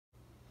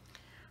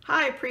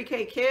Hi,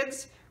 pre-K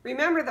kids.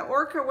 Remember the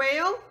orca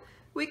whale?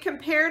 We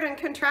compared and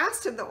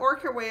contrasted the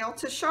orca whale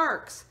to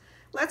sharks.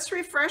 Let's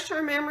refresh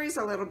our memories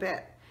a little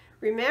bit.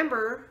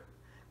 Remember,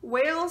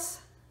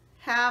 whales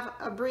have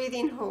a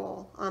breathing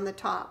hole on the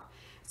top.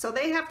 So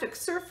they have to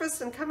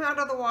surface and come out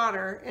of the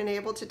water and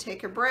able to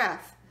take a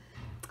breath.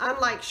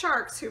 Unlike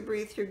sharks who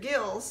breathe through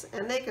gills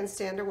and they can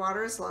stay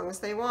underwater as long as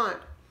they want.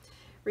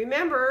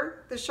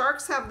 Remember, the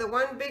sharks have the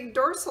one big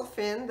dorsal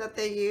fin that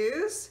they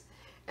use,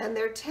 and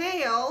their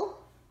tail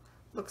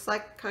looks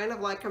like kind of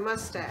like a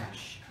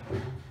mustache.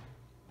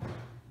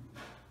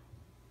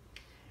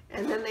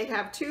 And then they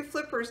have two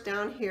flippers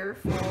down here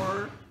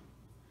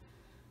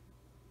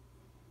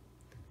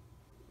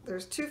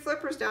there's two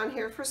flippers down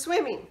here for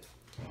swimming.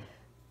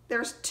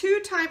 There's two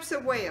types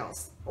of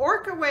whales.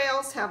 Orca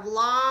whales have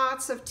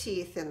lots of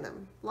teeth in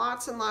them,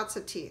 lots and lots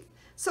of teeth.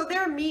 So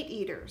they're meat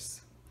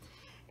eaters.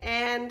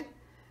 And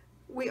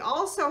we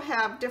also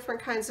have different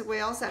kinds of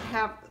whales that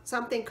have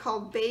something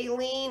called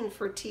baleen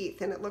for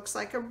teeth, and it looks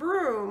like a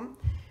broom.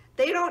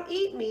 They don't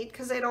eat meat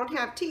because they don't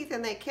have teeth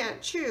and they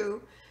can't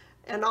chew.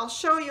 And I'll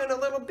show you in a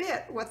little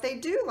bit what they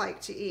do like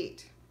to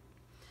eat.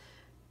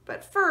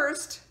 But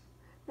first,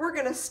 we're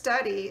going to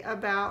study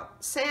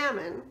about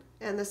salmon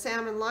and the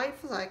salmon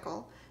life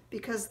cycle,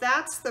 because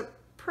that's the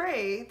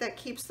prey that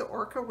keeps the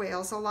orca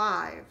whales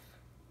alive.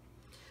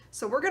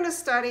 So we're going to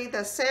study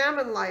the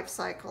salmon life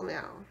cycle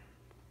now.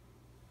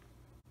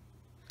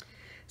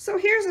 So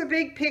here's a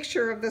big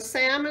picture of the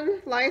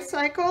salmon life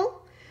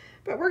cycle,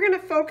 but we're going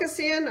to focus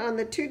in on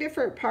the two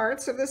different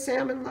parts of the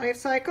salmon life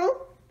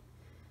cycle.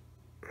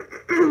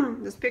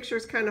 This picture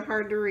is kind of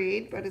hard to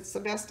read, but it's the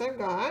best I've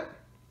got.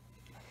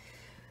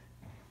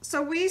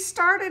 So we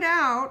started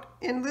out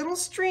in little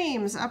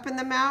streams up in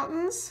the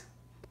mountains.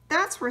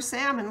 That's where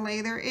salmon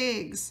lay their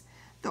eggs.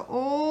 The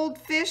old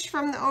fish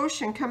from the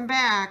ocean come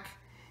back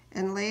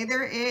and lay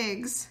their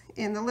eggs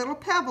in the little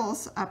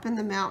pebbles up in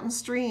the mountain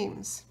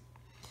streams.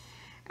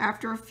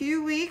 After a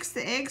few weeks,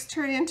 the eggs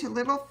turn into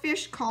little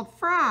fish called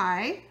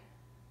fry.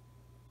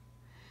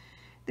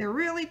 They're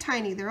really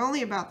tiny. They're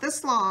only about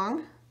this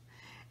long.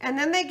 And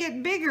then they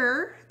get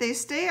bigger. They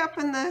stay up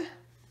in the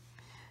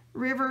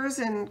rivers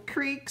and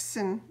creeks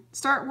and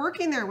start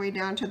working their way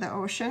down to the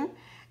ocean.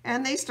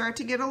 And they start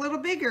to get a little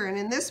bigger. And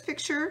in this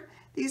picture,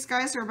 these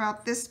guys are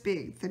about this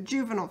big, the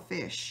juvenile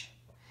fish.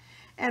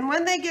 And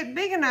when they get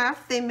big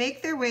enough, they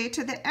make their way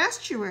to the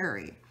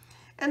estuary.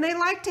 And they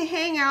like to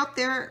hang out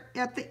there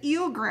at the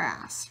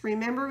eelgrass.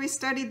 Remember we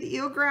studied the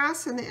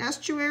eelgrass in the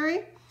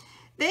estuary?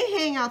 They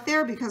hang out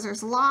there because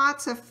there's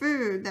lots of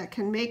food that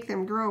can make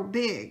them grow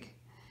big.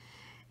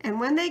 And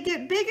when they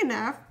get big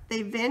enough,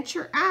 they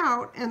venture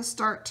out and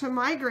start to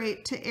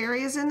migrate to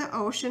areas in the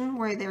ocean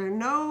where they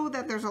know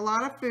that there's a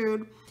lot of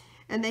food,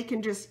 and they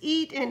can just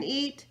eat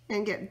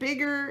and get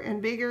bigger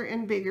and bigger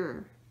and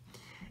bigger.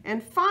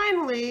 And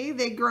finally,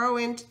 they grow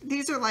into,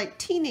 these are like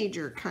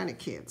teenager kind of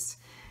kids.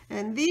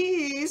 And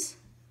these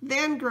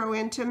then grow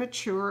into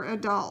mature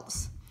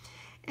adults.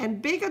 And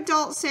big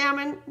adult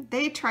salmon,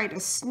 they try to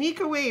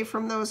sneak away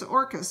from those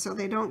orcas so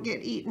they don't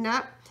get eaten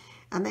up.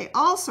 And they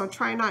also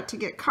try not to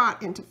get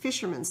caught into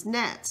fishermen's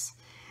nets.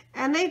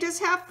 And they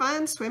just have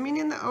fun swimming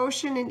in the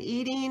ocean and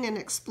eating and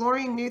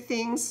exploring new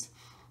things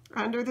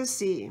under the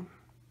sea.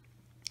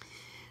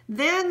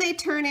 Then they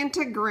turn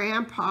into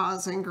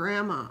grandpas and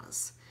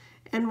grandmas.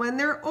 And when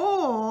they're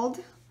old,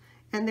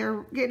 and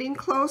they're getting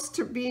close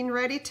to being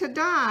ready to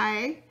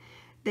die,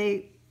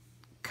 they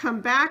come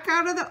back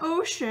out of the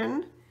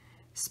ocean,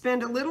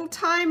 spend a little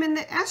time in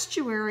the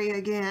estuary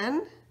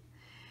again,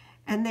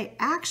 and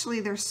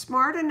they're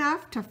smart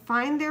enough to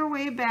find their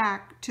way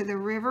back to the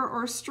river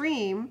or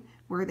stream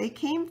where they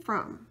came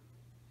from.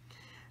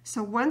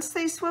 So once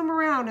they swim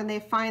around and they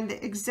find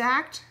the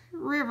exact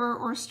river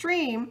or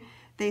stream,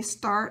 they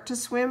start to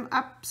swim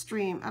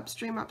upstream,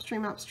 upstream,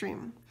 upstream,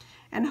 upstream.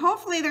 And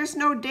hopefully there's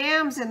no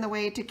dams in the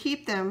way to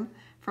keep them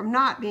from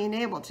not being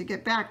able to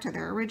get back to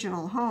their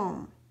original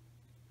home.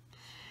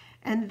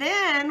 And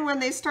then when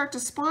they start to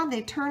spawn,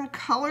 they turn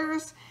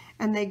colors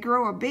and they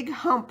grow a big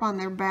hump on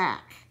their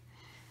back.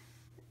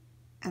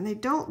 And they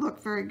don't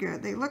look very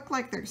good. They look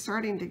like they're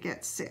starting to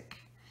get sick.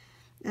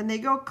 And they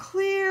go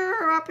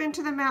clear up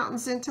into the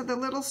mountains, into the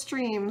little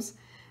streams,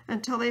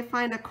 until they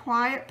find a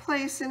quiet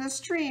place in a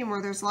stream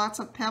where there's lots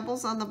of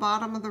pebbles on the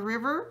bottom of the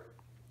river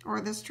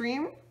or the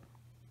stream.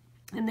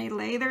 And they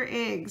lay their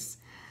eggs.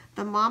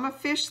 The mama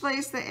fish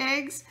lays the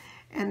eggs,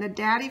 and the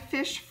daddy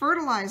fish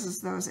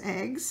fertilizes those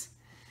eggs.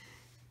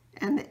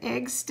 And the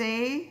eggs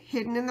stay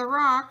hidden in the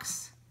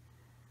rocks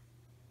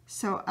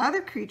so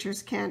other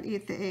creatures can't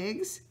eat the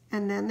eggs,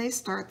 and then they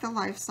start the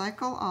life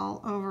cycle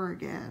all over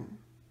again.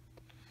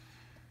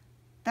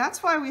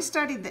 That's why we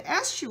studied the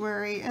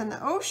estuary and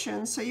the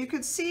ocean, so you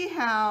could see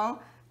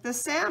how the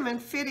salmon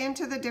fit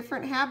into the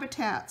different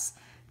habitats.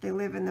 They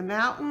live in the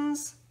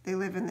mountains, they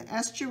live in the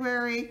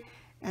estuary,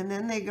 and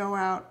then they go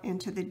out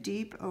into the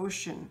deep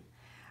ocean.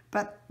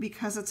 But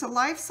because it's a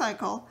life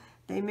cycle,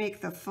 they make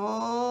the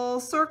full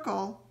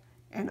circle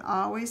and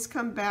always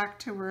come back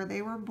to where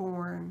they were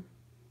born.